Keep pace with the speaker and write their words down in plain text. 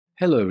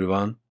Hello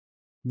everyone,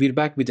 we're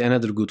back with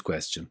another good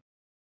question.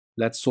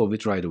 Let's solve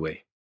it right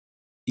away.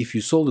 If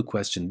you solve the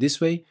question this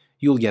way,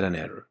 you'll get an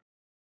error.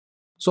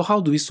 So how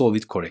do we solve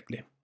it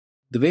correctly?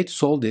 The way to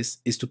solve this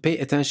is to pay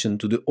attention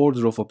to the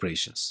order of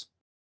operations.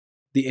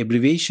 The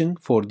abbreviation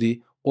for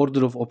the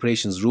order of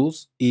operations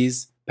rules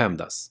is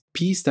PEMDAS.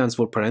 P stands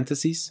for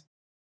parentheses,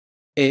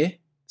 E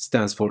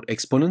stands for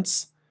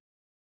exponents,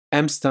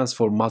 M stands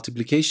for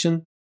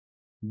multiplication,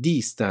 D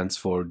stands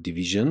for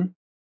division,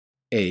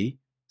 A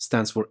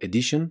stands for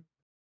addition,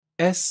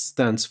 S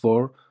stands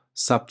for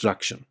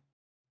subtraction.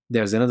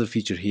 There's another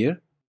feature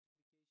here.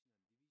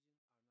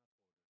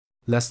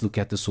 Let's look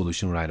at the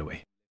solution right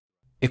away.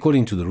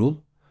 According to the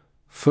rule,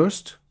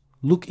 first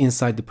look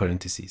inside the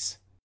parentheses.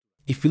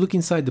 If you look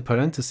inside the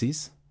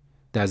parentheses,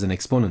 there's an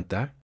exponent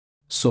there.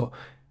 So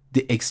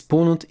the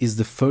exponent is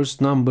the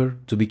first number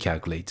to be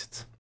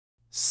calculated.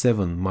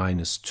 7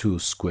 minus 2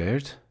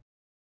 squared.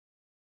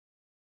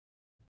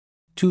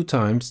 2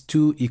 times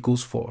 2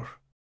 equals 4.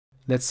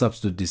 Let's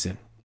substitute this in.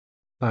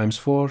 Times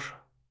 4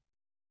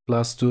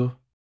 plus 2.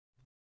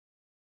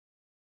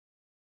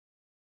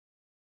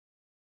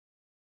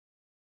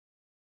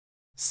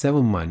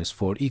 Seven minus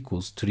 4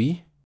 equals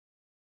 3.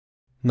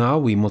 Now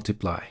we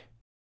multiply.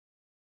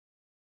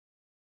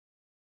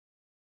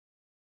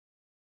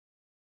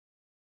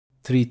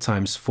 3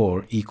 times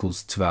 4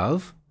 equals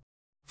 12.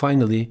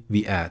 Finally,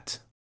 we add.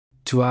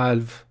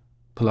 12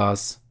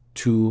 plus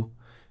 2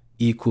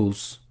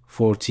 equals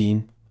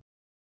 14.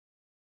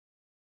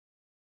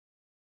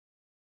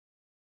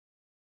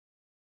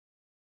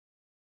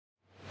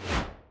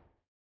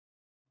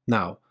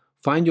 Now,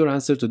 find your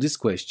answer to this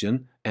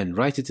question and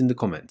write it in the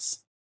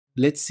comments.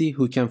 Let's see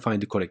who can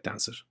find the correct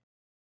answer.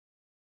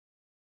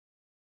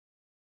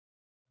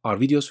 Our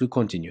videos will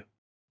continue.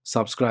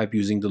 Subscribe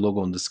using the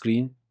logo on the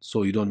screen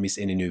so you don't miss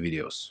any new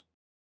videos.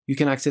 You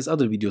can access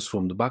other videos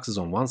from the boxes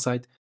on one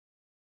side.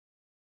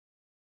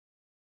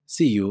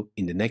 See you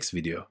in the next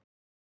video.